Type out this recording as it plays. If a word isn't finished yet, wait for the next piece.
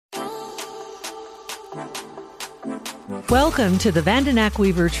Welcome to the Vandenack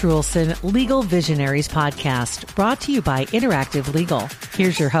Weaver Trulson Legal Visionaries podcast, brought to you by Interactive Legal.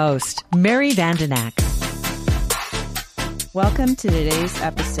 Here's your host, Mary Vandenack. Welcome to today's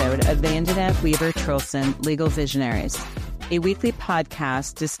episode of Vandenack Weaver Trulson Legal Visionaries, a weekly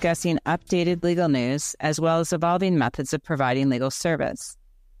podcast discussing updated legal news as well as evolving methods of providing legal service.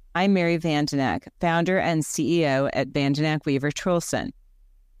 I'm Mary Vandenack, founder and CEO at Vandenack Weaver Trulson.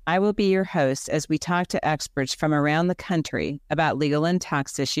 I will be your host as we talk to experts from around the country about legal and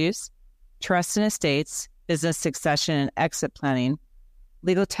tax issues, trust and estates, business succession and exit planning,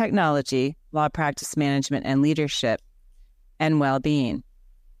 legal technology, law practice management and leadership, and well-being.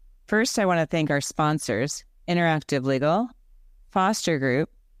 First, I want to thank our sponsors, Interactive Legal, Foster Group,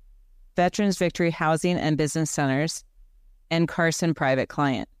 Veterans Victory Housing and Business Centers, and Carson Private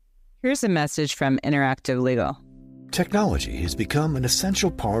Client. Here's a message from Interactive Legal. Technology has become an essential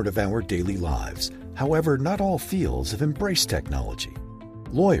part of our daily lives. However, not all fields have embraced technology.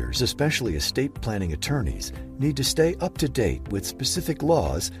 Lawyers, especially estate planning attorneys, need to stay up to date with specific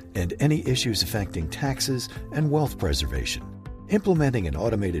laws and any issues affecting taxes and wealth preservation. Implementing an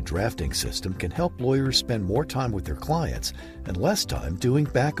automated drafting system can help lawyers spend more time with their clients and less time doing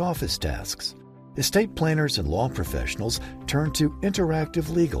back-office tasks. Estate planners and law professionals turn to Interactive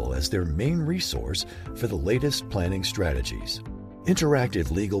Legal as their main resource for the latest planning strategies.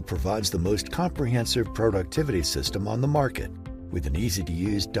 Interactive Legal provides the most comprehensive productivity system on the market, with an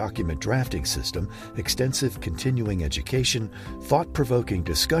easy-to-use document drafting system, extensive continuing education, thought-provoking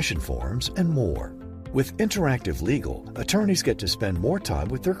discussion forums, and more. With Interactive Legal, attorneys get to spend more time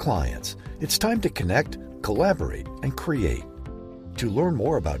with their clients. It's time to connect, collaborate, and create. To learn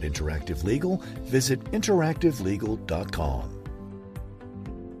more about Interactive Legal, visit interactivelegal.com.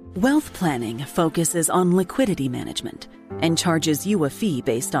 Wealth planning focuses on liquidity management and charges you a fee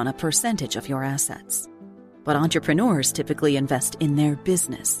based on a percentage of your assets. But entrepreneurs typically invest in their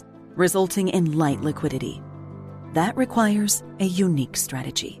business, resulting in light liquidity. That requires a unique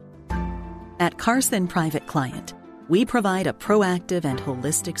strategy. At Carson Private Client, we provide a proactive and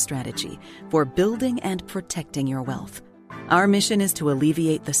holistic strategy for building and protecting your wealth. Our mission is to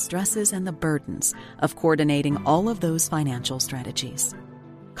alleviate the stresses and the burdens of coordinating all of those financial strategies.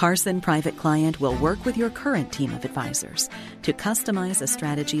 Carson Private Client will work with your current team of advisors to customize a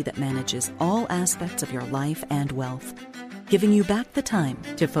strategy that manages all aspects of your life and wealth, giving you back the time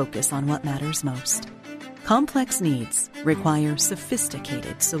to focus on what matters most. Complex needs require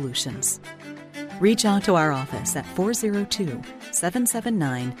sophisticated solutions. Reach out to our office at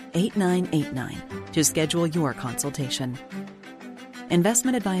 402-779-8989 to schedule your consultation.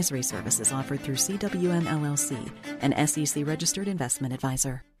 Investment advisory services offered through CWM LLC, an SEC-registered investment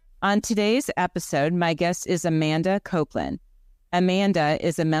advisor. On today's episode, my guest is Amanda Copeland. Amanda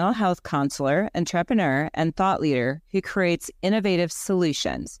is a mental health counselor, entrepreneur, and thought leader who creates innovative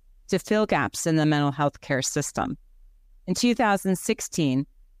solutions to fill gaps in the mental health care system. In 2016,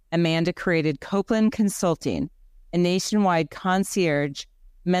 Amanda created Copeland Consulting, a nationwide concierge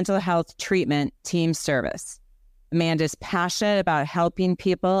mental health treatment team service. Amanda is passionate about helping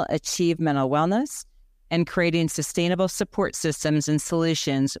people achieve mental wellness and creating sustainable support systems and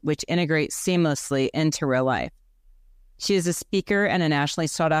solutions which integrate seamlessly into real life. She is a speaker and a nationally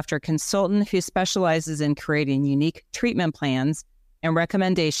sought-after consultant who specializes in creating unique treatment plans and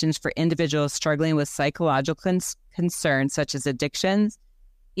recommendations for individuals struggling with psychological concerns such as addictions,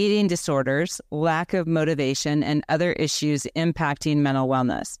 eating disorders, lack of motivation, and other issues impacting mental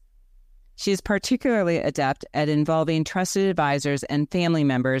wellness. She is particularly adept at involving trusted advisors and family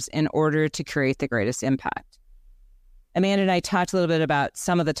members in order to create the greatest impact. Amanda and I talked a little bit about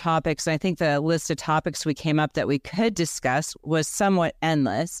some of the topics. I think the list of topics we came up that we could discuss was somewhat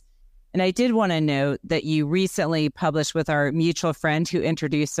endless. And I did want to note that you recently published with our mutual friend who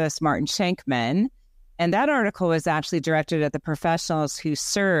introduced us, Martin Shankman. And that article was actually directed at the professionals who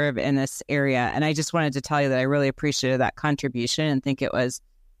serve in this area. And I just wanted to tell you that I really appreciated that contribution and think it was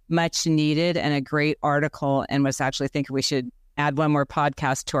much needed and a great article, and was actually thinking we should add one more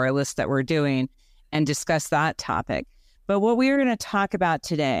podcast to our list that we're doing and discuss that topic. But what we were going to talk about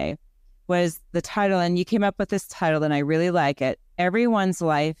today was the title, and you came up with this title and I really like it. Everyone's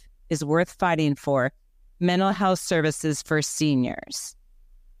life is worth fighting for, mental health services for seniors.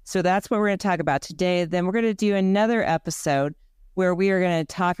 So that's what we're going to talk about today. Then we're going to do another episode where we are going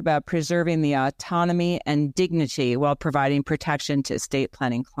to talk about preserving the autonomy and dignity while providing protection to estate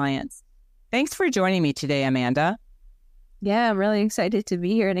planning clients. Thanks for joining me today, Amanda. Yeah, I'm really excited to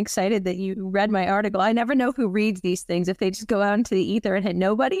be here and excited that you read my article. I never know who reads these things, if they just go out into the ether and hit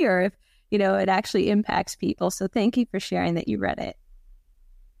nobody, or if, it actually impacts people. So thank you for sharing that you read it.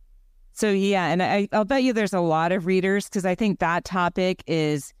 So yeah, and I'll bet you there's a lot of readers, because I think that topic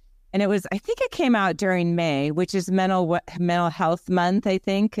is, and I think it came out during May, which is mental health month, I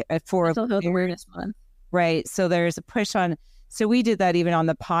think, for Mental Health Awareness Month. Right. So there's a push on, so we did that even on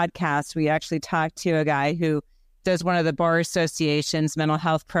the podcast. We actually talked to a guy who does one of the Bar Association's mental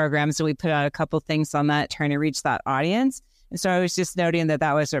health programs, and we put out a couple things on that, trying to reach that audience. And so I was just noting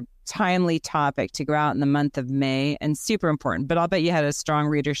that was a timely topic to go out in the month of May, and super important. But I'll bet you had a strong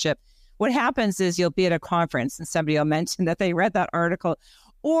readership. What happens is you'll be at a conference and somebody will mention that they read that article,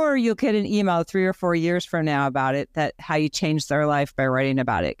 or you'll get an email 3 or 4 years from now about it, that how you changed their life by writing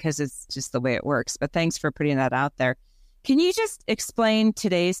about it, because it's just the way it works. But thanks for putting that out there. Can you just explain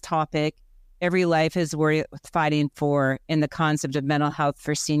today's topic, Every Life is Worth Fighting For, in the concept of mental health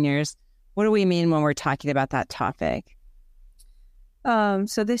for seniors? What do we mean when we're talking about that topic?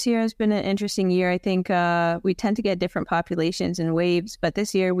 So this year has been an interesting year. I think we tend to get different populations in waves, but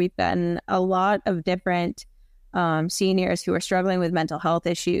this year we've gotten a lot of different seniors who are struggling with mental health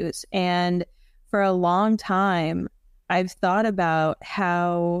issues. And for a long time, I've thought about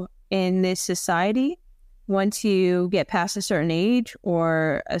how in this society, once you get past a certain age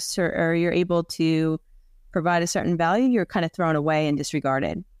or you're able to provide a certain value, you're kind of thrown away and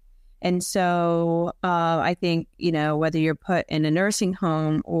disregarded. And so I think, whether you're put in a nursing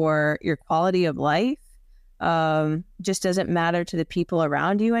home or your quality of life just doesn't matter to the people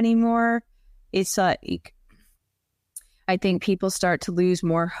around you anymore. It's like, I think people start to lose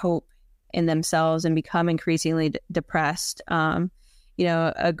more hope in themselves and become increasingly depressed.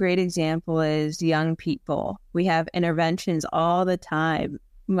 A great example is young people. We have interventions all the time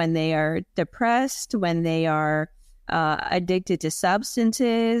when they are depressed, when they are addicted to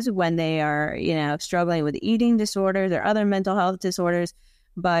substances, when they are, struggling with eating disorders or other mental health disorders.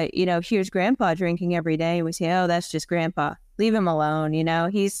 But, here's grandpa drinking every day. And we say, oh, that's just grandpa. Leave him alone.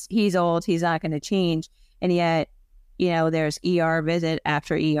 He's old. He's not going to change. And yet, there's ER visit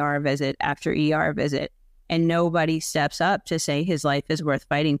after ER visit after ER visit. And nobody steps up to say his life is worth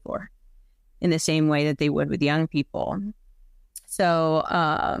fighting for in the same way that they would with young people.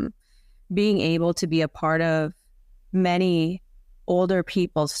 So being able to be a part of many older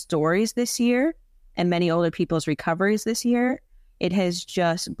people's stories this year and many older people's recoveries this year, it has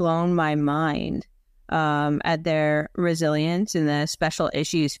just blown my mind at their resilience and the special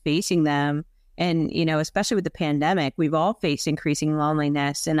issues facing them. And, especially with the pandemic, we've all faced increasing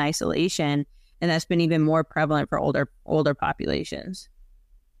loneliness and isolation, and that's been even more prevalent for older populations.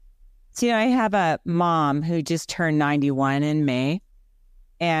 So, I have a mom who just turned 91 in May,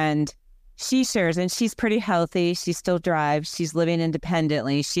 and she shares, and she's pretty healthy. She still drives. She's living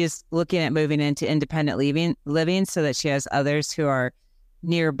independently. She is looking at moving into independent living so that she has others who are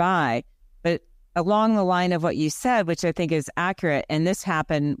nearby. But along the line of what you said, which I think is accurate, and this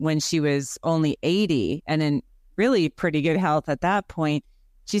happened when she was only 80 and in really pretty good health at that point,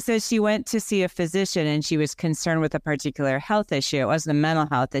 she says she went to see a physician and she was concerned with a particular health issue. It wasn't a mental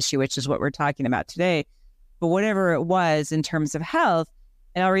health issue, which is what we're talking about today, but whatever it was in terms of health.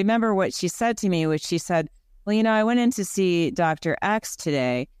 And I'll remember what she said to me, which she said, well, I went in to see Dr. X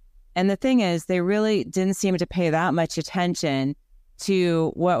today. And the thing is, they really didn't seem to pay that much attention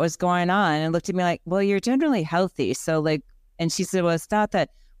to what was going on, and looked at me like, well, you're generally healthy. So and she said, well, it's not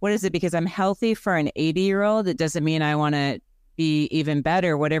that, what is it? Because I'm healthy for an 80-year-old, it doesn't mean I want to be even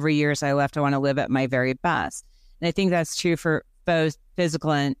better. Whatever years I left, I want to live at my very best. And I think that's true for both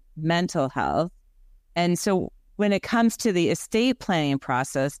physical and mental health. And so when it comes to the estate planning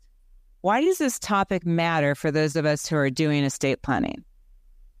process, why does this topic matter for those of us who are doing estate planning?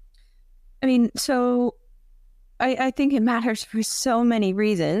 I mean, so I think it matters for so many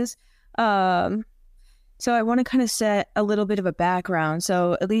reasons. So I want to kind of set a little bit of a background.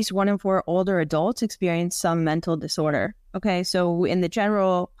 So at least 1 in 4 older adults experience some mental disorder. Okay, so in the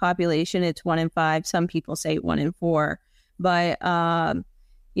general population, it's 1 in 5. Some people say 1 in 4. But,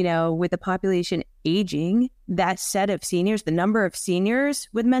 with the population aging, that set of seniors, the number of seniors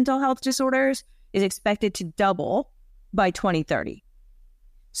with mental health disorders is expected to double by 2030.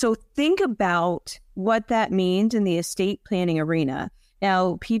 So think about what that means in the estate planning arena.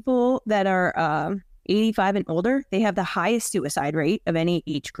 Now, people that are 85 and older, they have the highest suicide rate of any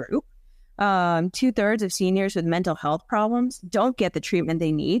age group. 2/3 of seniors with mental health problems don't get the treatment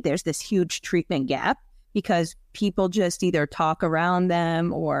they need. There's this huge treatment gap because people just either talk around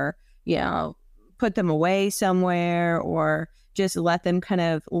them or, put them away somewhere or just let them kind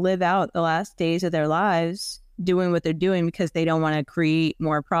of live out the last days of their lives doing what they're doing because they don't want to create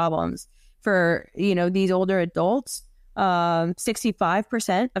more problems. For, these older adults,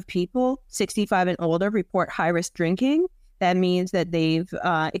 65% of people 65 and older report high-risk drinking. That means that they've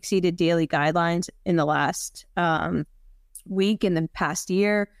exceeded daily guidelines in the last week, in the past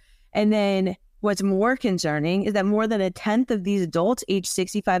year. And then what's more concerning is that more than 1/10 of these adults aged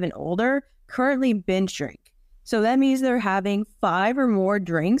 65 and older currently binge drink. So that means they're having 5 or more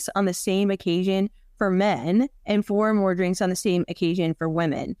drinks on the same occasion for men and 4 or more drinks on the same occasion for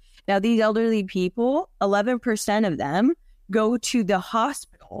women. Now, these elderly people, 11% of them go to the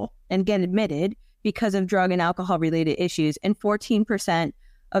hospital and get admitted because of drug and alcohol-related issues, and 14%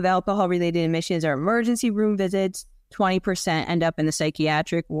 of alcohol-related admissions are emergency room visits. 20% end up in the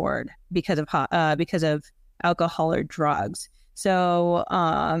psychiatric ward because of alcohol or drugs. So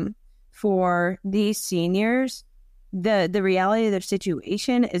for these seniors, the reality of their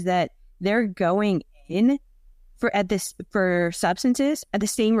situation is that they're going in for substances at the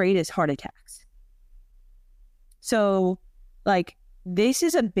same rate as heart attacks. So, like, this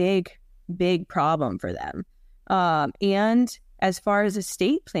is a big problem for them. And as far as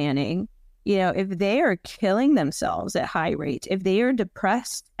estate planning, if they are killing themselves at high rates, if they are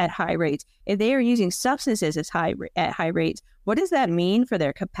depressed at high rates, if they are using substances at high rates, what does that mean for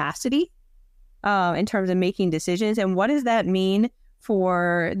their capacity in terms of making decisions? And what does that mean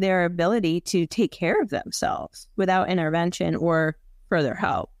for their ability to take care of themselves without intervention or further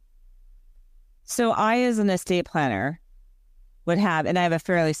help? So I, as an estate planner, would have, and I have a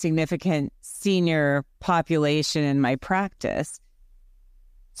fairly significant senior population in my practice.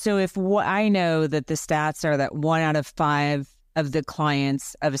 So if I know that the stats are that 1 out of 5 of the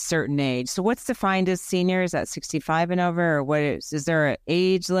clients of a certain age. So what's defined as senior? Is that 65 and over, or what is there an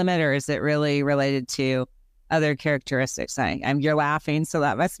age limit, or is it really related to other characteristics? You're laughing, so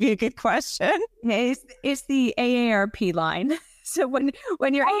that must be a good question. It's the AARP line. So when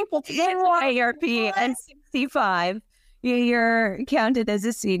you're able to get AARP at 65, you're counted as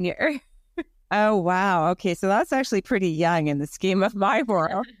a senior. Oh, wow. Okay. So that's actually pretty young in the scheme of my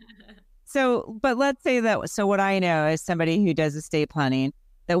world. So, but let's say that, so what I know as somebody who does estate planning,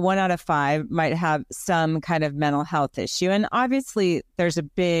 that 1 out of 5 might have some kind of mental health issue. And obviously there's a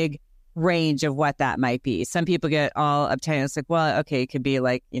big range of what that might be. Some people get all uptight. It's like, well, okay, it could be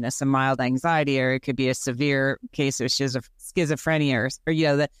like, some mild anxiety, or it could be a severe case of schizophrenia,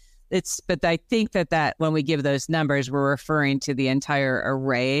 or but I think that when we give those numbers, we're referring to the entire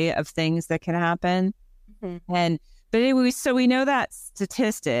array of things that can happen. Mm-hmm. But anyway, so we know that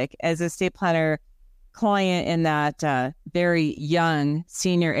statistic as a estate planner client in that very young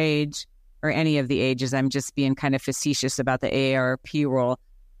senior age, or any of the ages. I'm just being kind of facetious about the AARP rule,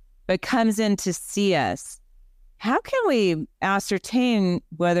 but comes in to see us. How can we ascertain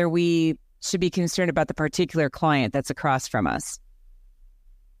whether we should be concerned about the particular client that's across from us?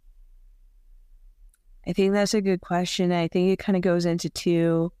 I think that's a good question. I think it kind of goes into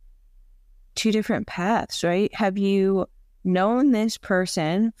two different paths, right? Have you known this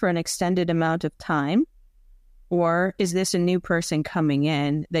person for an extended amount of time? Or is this a new person coming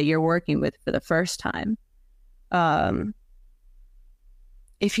in that you're working with for the first time?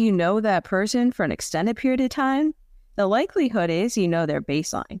 If you know that person for an extended period of time, the likelihood is you know their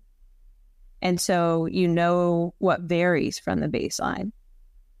baseline. And so you know what varies from the baseline.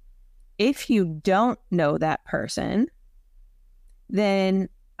 If you don't know that person, then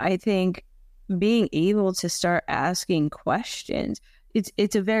I think being able to start asking questions,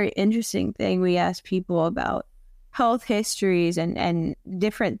 it's a very interesting thing. We ask people about health histories and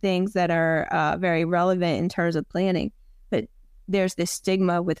different things that are very relevant in terms of planning, but there's this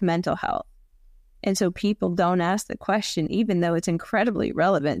stigma with mental health. And so people don't ask the question, even though it's incredibly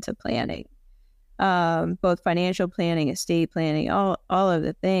relevant to planning, both financial planning, estate planning, all of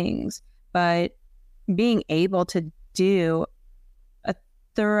the things. But being able to do a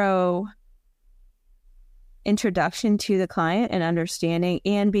thorough introduction to the client and understanding,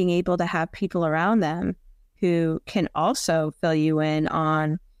 and being able to have people around them who can also fill you in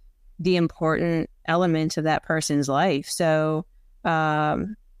on the important elements of that person's life. So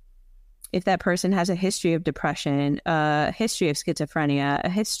if that person has a history of depression, a history of schizophrenia, a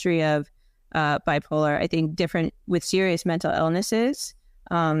history of bipolar, I think different with serious mental illnesses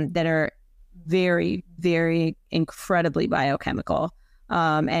that are very, very incredibly biochemical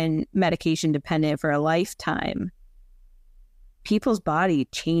and medication dependent for a lifetime, people's body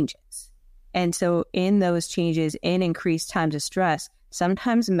changes. And so in those changes, in increased times of stress,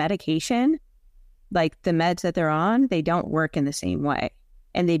 sometimes medication, like the meds that they're on, they don't work in the same way,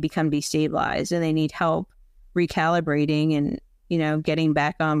 and they become destabilized, and they need help recalibrating and, getting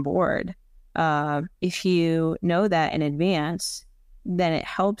back on board. If you know that in advance, then it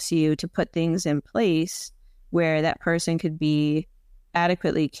helps you to put things in place where that person could be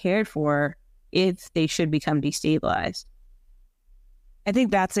adequately cared for if they should become destabilized. I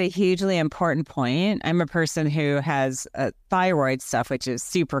think that's a hugely important point. I'm a person who has thyroid stuff, which is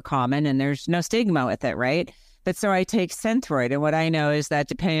super common, and there's no stigma with it, right? But so I take Synthroid, and what I know is that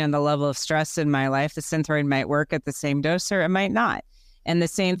depending on the level of stress in my life, the Synthroid might work at the same dose or it might not. And the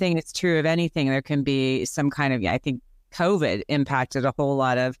same thing is true of anything. There can be some kind of, I think COVID impacted a whole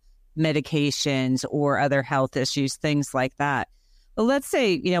lot of medications or other health issues, things like that. But let's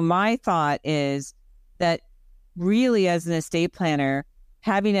say, my thought is that really as an estate planner,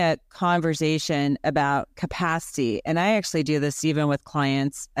 having a conversation about capacity, and I actually do this even with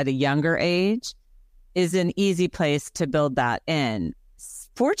clients at a younger age, is an easy place to build that in.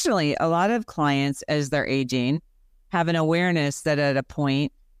 Fortunately, a lot of clients, as they're aging, have an awareness that at a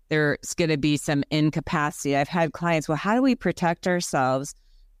point there's going to be some incapacity. I've had clients, well, how do we protect ourselves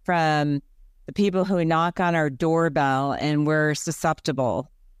from the people who knock on our doorbell and we're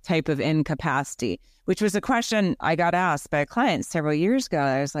susceptible type of incapacity, which was a question I got asked by a client several years ago.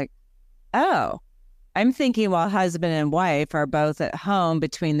 I was like, oh, I'm thinking, well, husband and wife are both at home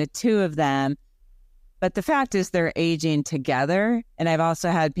between the two of them. But the fact is they're aging together. And I've also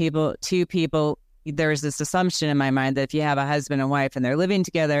had two people, there's this assumption in my mind that if you have a husband and wife and they're living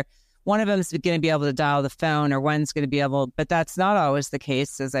together, one of them is going to be able to dial the phone or one's going to be able, but that's not always the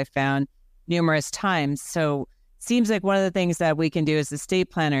case, as I found numerous times. So it seems like one of the things that we can do as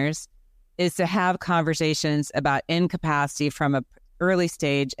estate planners is to have conversations about incapacity from an early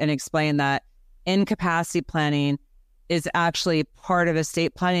stage and explain that incapacity planning is actually part of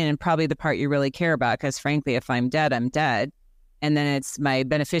estate planning and probably the part you really care about. Because frankly, if I'm dead, I'm dead. And then it's my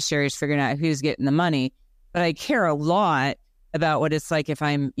beneficiaries figuring out who's getting the money. But I care a lot about what it's like if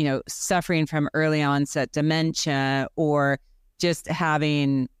I'm, suffering from early onset dementia or just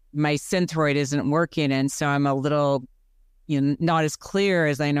having my Synthroid isn't working. And so I'm a little, not as clear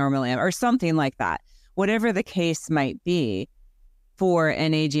as I normally am or something like that, whatever the case might be for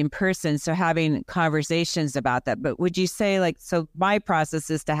an aging person. So having conversations about that. But would you say so my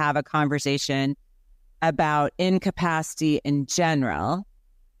process is to have a conversation about incapacity in general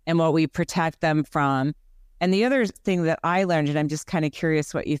and what we protect them from. And the other thing that I learned, and I'm just kind of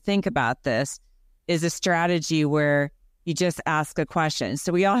curious what you think about this, is a strategy where you just ask a question.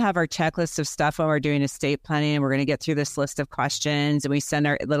 So we all have our checklist of stuff when we're doing estate planning, and we're going to get through this list of questions, and we send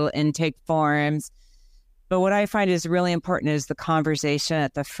our little intake forms. But what I find is really important is the conversation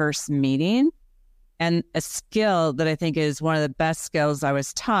at the first meeting, and a skill that I think is one of the best skills I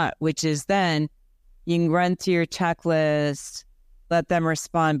was taught, which is then you can run through your checklist, let them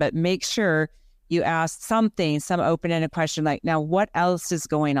respond, but make sure you ask some open-ended question like, now what else is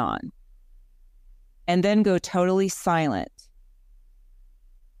going on? And then go totally silent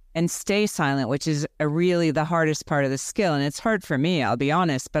and stay silent, which is really the hardest part of the skill. And it's hard for me, I'll be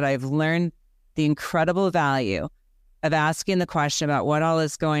honest, but I've learned the incredible value of asking the question about what all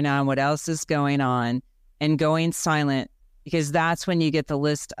is going on, what else is going on, and going silent, because that's when you get the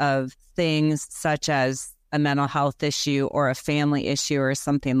list of things such as a mental health issue or a family issue or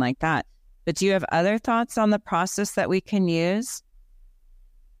something like that. But do you have other thoughts on the process that we can use?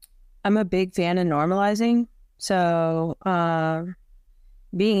 I'm a big fan of normalizing. So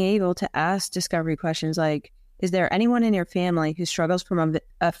being able to ask discovery questions like, is there anyone in your family who struggles from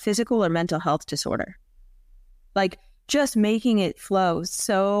a physical or mental health disorder? Just making it flow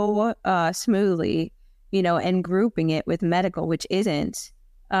so smoothly, and grouping it with medical, which isn't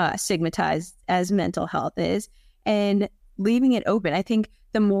stigmatized as mental health is, and leaving it open. I think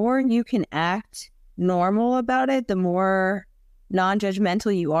the more you can act normal about it, the more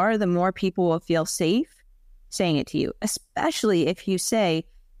non-judgmental you are, the more people will feel safe saying it to you, especially if you say,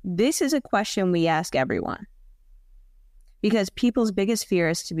 this is a question we ask everyone. Because people's biggest fear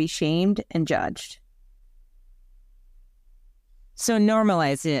is to be shamed and judged. So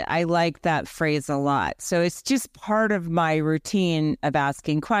normalize it. I like that phrase a lot. So it's just part of my routine of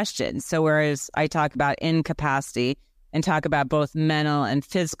asking questions. So whereas I talk about incapacity and talk about both mental and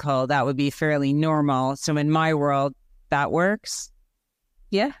physical, that would be fairly normal. So in my world, that works?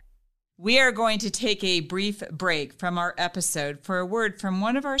 Yeah. We are going to take a brief break from our episode for a word from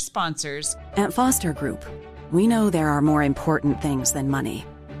one of our sponsors. At Foster Group, we know there are more important things than money.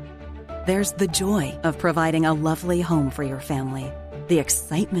 There's the joy of providing a lovely home for your family, the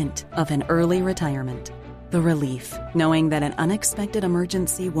excitement of an early retirement, the relief knowing that an unexpected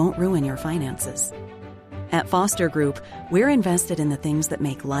emergency won't ruin your finances. At Foster Group, we're invested in the things that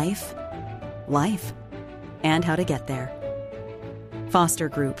make life, and how to get there. Foster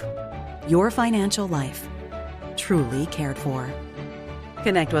Group, your financial life, truly cared for.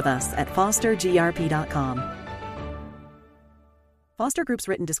 Connect with us at fostergrp.com. Foster Group's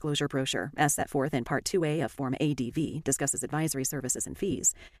written disclosure brochure, as set forth in Part 2A of Form ADV, discusses advisory services and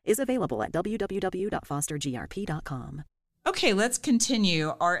fees, is available at www.fostergrp.com. Okay, let's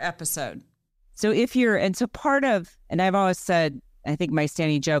continue our episode. So and I've always said, I think my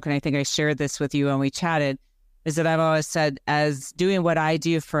standing joke, and I think I shared this with you when we chatted, is that I've always said, as doing what I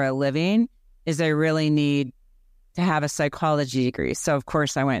do for a living, is I really need to have a psychology degree. So of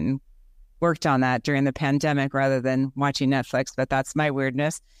course I went and worked on that during the pandemic rather than watching Netflix, but that's my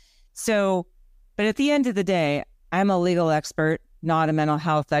weirdness. So, but at the end of the day, I'm a legal expert, not a mental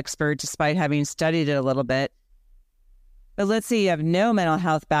health expert, despite having studied it a little bit. But let's say you have no mental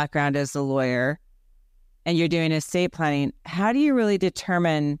health background as a lawyer and you're doing estate planning. How do you really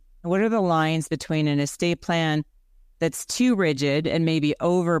determine what are the lines between an estate plan that's too rigid and maybe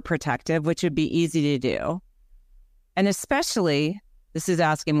overprotective, which would be easy to do? And especially, this is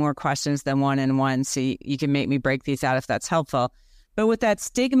asking more questions than one in one, so you can make me break these out if that's helpful. But with that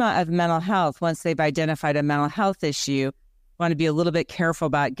stigma of mental health, once they've identified a mental health issue, want to be a little bit careful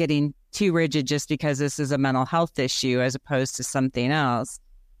about getting too rigid just because this is a mental health issue as opposed to something else.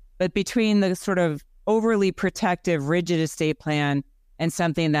 But between the sort of overly protective, rigid estate plan and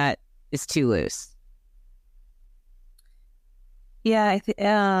something that is too loose. Yeah,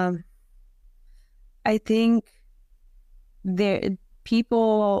 I think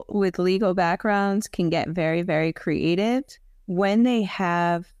people with legal backgrounds can get very, very creative when they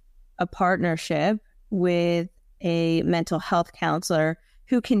have a partnership with a mental health counselor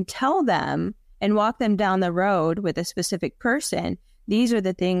who can tell them and walk them down the road with a specific person. These are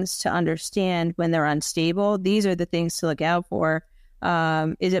the things to understand when they're unstable. These are the things to look out for.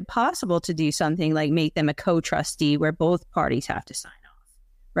 Is it possible to do something like make them a co-trustee where both parties have to sign off,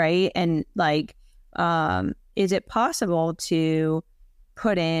 right? And is it possible to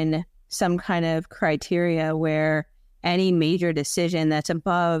put in some kind of criteria where any major decision that's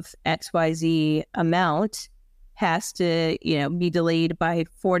above XYZ amount has to, be delayed by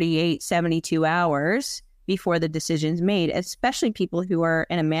 48, 72 hours before the decision's made, especially people who are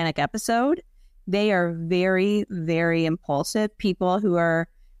in a manic episode. They are very, very impulsive. People who are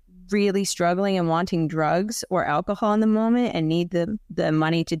really struggling and wanting drugs or alcohol in the moment and need the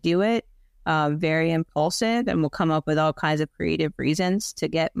money to do it, very impulsive and will come up with all kinds of creative reasons to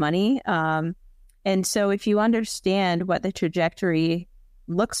get money. And so if you understand what the trajectory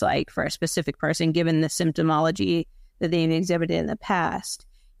looks like for a specific person, given the symptomology that they've exhibited in the past,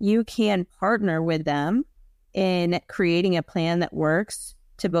 you can partner with them in creating a plan that works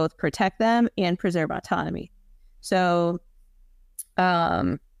to both protect them and preserve autonomy. So,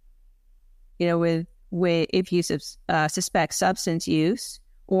 with if you suspect substance use,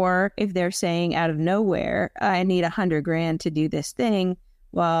 or if they're saying out of nowhere, I need $100,000 to do this thing.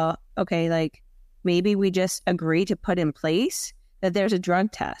 Well, okay, maybe we just agree to put in place that there's a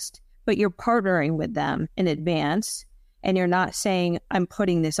drug test, but you're partnering with them in advance and you're not saying, I'm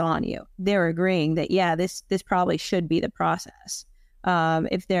putting this on you. They're agreeing that, yeah, this probably should be the process.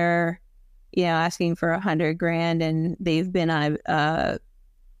 If they're, asking for $100,000 and they've been on a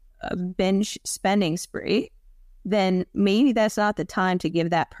binge spending spree, then maybe that's not the time to give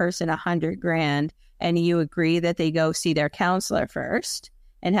that person $100,000, and you agree that they go see their counselor first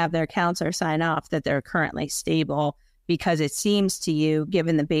and have their counselor sign off that they're currently stable, because it seems to you,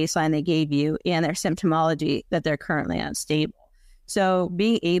 given the baseline they gave you and their symptomology, that they're currently unstable. So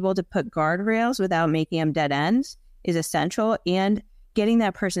being able to put guardrails without making them dead ends is essential, and getting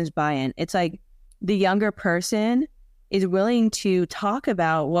that person's buy-in. It's like the younger person is willing to talk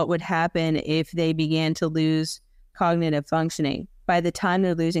about what would happen if they began to lose cognitive functioning. By the time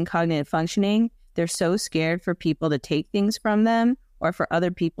they're losing cognitive functioning, they're so scared for people to take things from them or for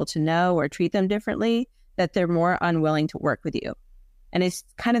other people to know or treat them differently that they're more unwilling to work with you. And it's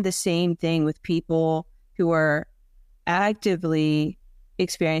kind of the same thing with people who are actively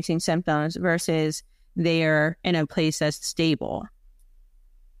experiencing symptoms versus they're in a place that's stable.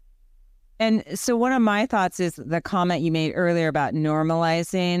 And so one of my thoughts is the comment you made earlier about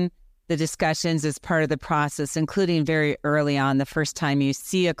normalizing the discussions as part of the process, including very early on, the first time you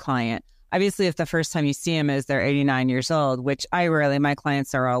see a client. Obviously, if the first time you see them is they're 89 years old, which my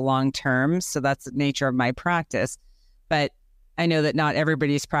clients are all long-term, so that's the nature of my practice. But I know that not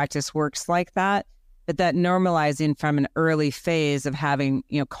everybody's practice works like that, but that normalizing from an early phase of having,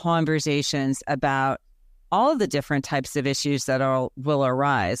 conversations about all of the different types of issues that will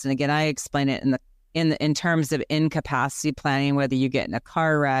arise. And again, I explain it in terms of incapacity planning, whether you get in a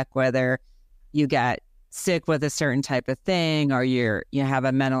car wreck, whether you get sick with a certain type of thing, or you have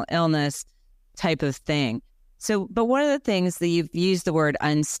a mental illness type of thing. So, but one of the things that you've used the word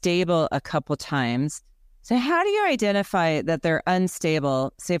unstable a couple times, So how do you identify that they're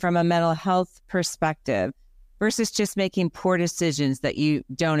unstable, say from a mental health perspective, versus just making poor decisions that you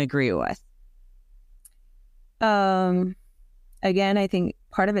don't agree with? Again, I think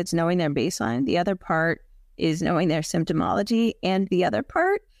part of it's knowing their baseline. The other part is knowing their symptomology. And the other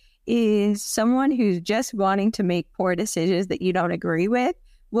part is someone who's just wanting to make poor decisions that you don't agree with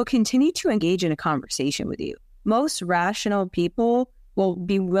will continue to engage in a conversation with you. Most rational people will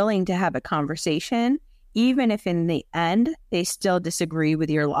be willing to have a conversation, even if in the end they still disagree with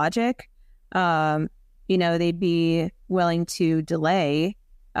your logic. They'd be willing to delay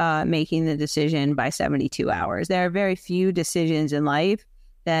making the decision by 72 hours. There are very few decisions in life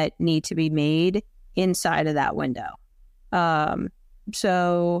that need to be made inside of that window. They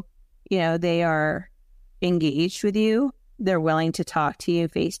are engaged with you. They're willing to talk to you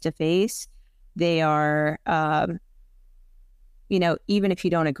face to face. They are, even if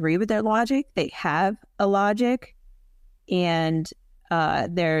you don't agree with their logic, they have a logic, and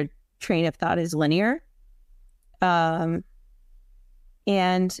their train of thought is linear.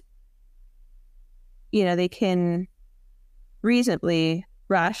 They can reasonably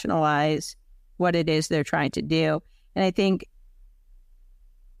rationalize what it is they're trying to do. And I think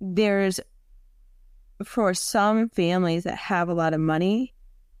for some families that have a lot of money,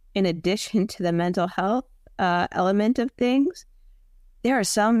 in addition to the mental health element of things, there are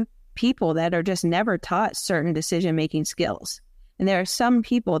some people that are just never taught certain decision-making skills. And there are some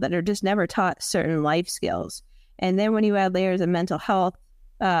people that are just never taught certain life skills. And then when you add layers of mental health,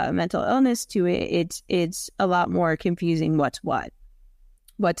 mental illness to it, it's a lot more confusing what's what.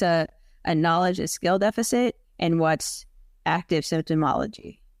 What's a knowledge and skill deficit and what's active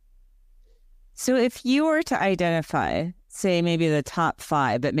symptomology. So if you were to identify, say maybe the top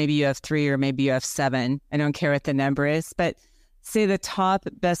 5, but maybe you have 3 or maybe you have 7, I don't care what the number is, but say the top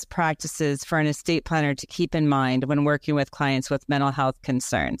best practices for an estate planner to keep in mind when working with clients with mental health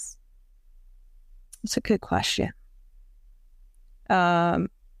concerns. It's a good question. Number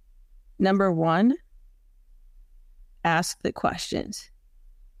 1, ask the questions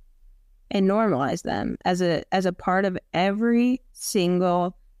and normalize them as a part of every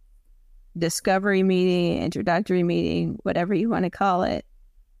single discovery meeting, introductory meeting, whatever you want to call it,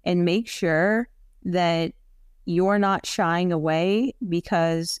 and make sure that you're not shying away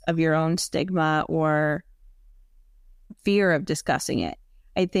because of your own stigma or fear of discussing it.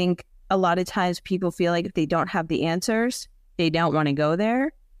 I think a lot of times people feel like if they don't have the answers, they don't want to go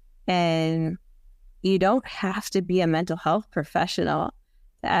there. And you don't have to be a mental health professional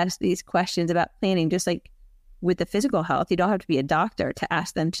to ask these questions about planning. Just like with the physical health, you don't have to be a doctor to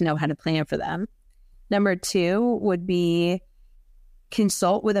ask them to know how to plan for them. Number 2 would be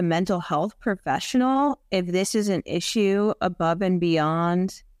consult with a mental health professional if this is an issue above and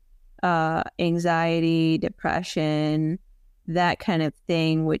beyond anxiety, depression, that kind of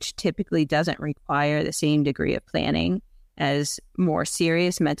thing, which typically doesn't require the same degree of planning as more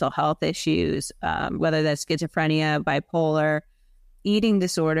serious mental health issues, whether that's schizophrenia, bipolar. Eating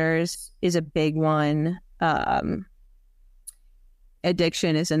disorders is a big one.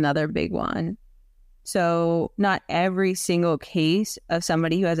 Addiction is another big one. So not every single case of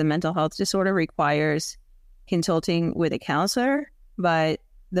somebody who has a mental health disorder requires consulting with a counselor, but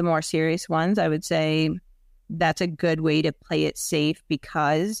the more serious ones, I would say that's a good way to play it safe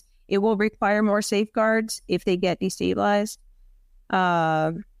because it will require more safeguards if they get destabilized.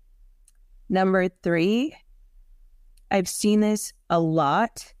 Number 3, I've seen this a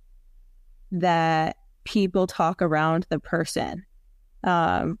lot, that people talk around the person.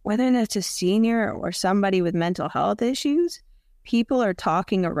 Whether that's a senior or somebody with mental health issues, people are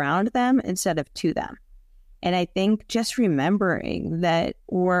talking around them instead of to them. And I think just remembering that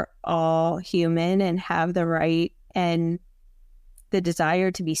we're all human and have the right and the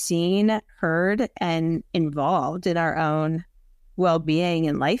desire to be seen, heard, and involved in our own well-being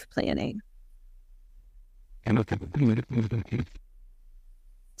and life planning.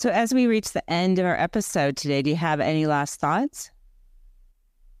 So as we reach the end of our episode today, do you have any last thoughts?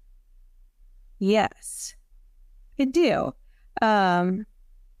 Yes, I do. I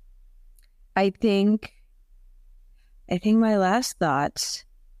think my last thoughts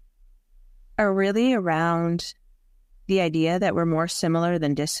are really around the idea that we're more similar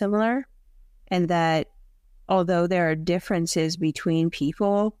than dissimilar, and that although there are differences between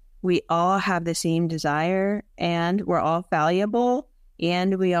people, we all have the same desire, and we're all valuable,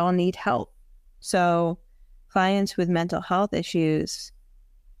 and we all need help. So clients with mental health issues,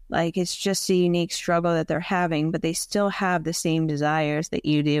 like, it's just a unique struggle that they're having, but they still have the same desires that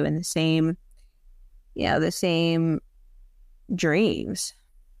you do and the same dreams.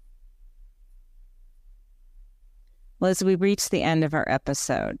 Well, as we reach the end of our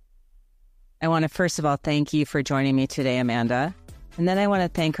episode, I want to first of all thank you for joining me today, Amanda. And then I want to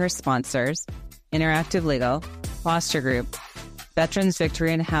thank our sponsors, Interactive Legal, Foster Group, Veterans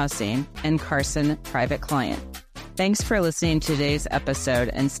Victory in Housing, and Carson Private Client. Thanks for listening to today's episode,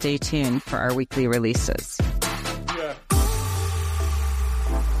 and stay tuned for our weekly releases.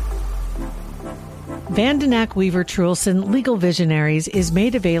 Vanden Ack Weaver Truelson Legal Visionaries is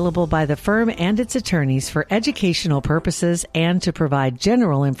made available by the firm and its attorneys for educational purposes and to provide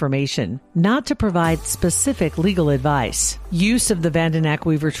general information, not to provide specific legal advice. Use of the Vanden Ack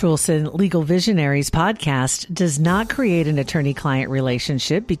Weaver Truelson Legal Visionaries podcast does not create an attorney-client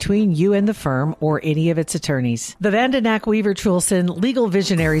relationship between you and the firm or any of its attorneys. The Vanden Ack Weaver Truelson Legal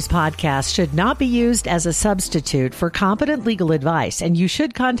Visionaries podcast should not be used as a substitute for competent legal advice, and you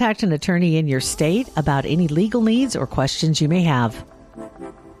should contact an attorney in your state about any legal needs or questions you may have.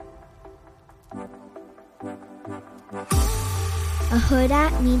 A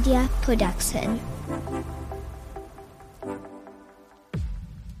Huda Media Production.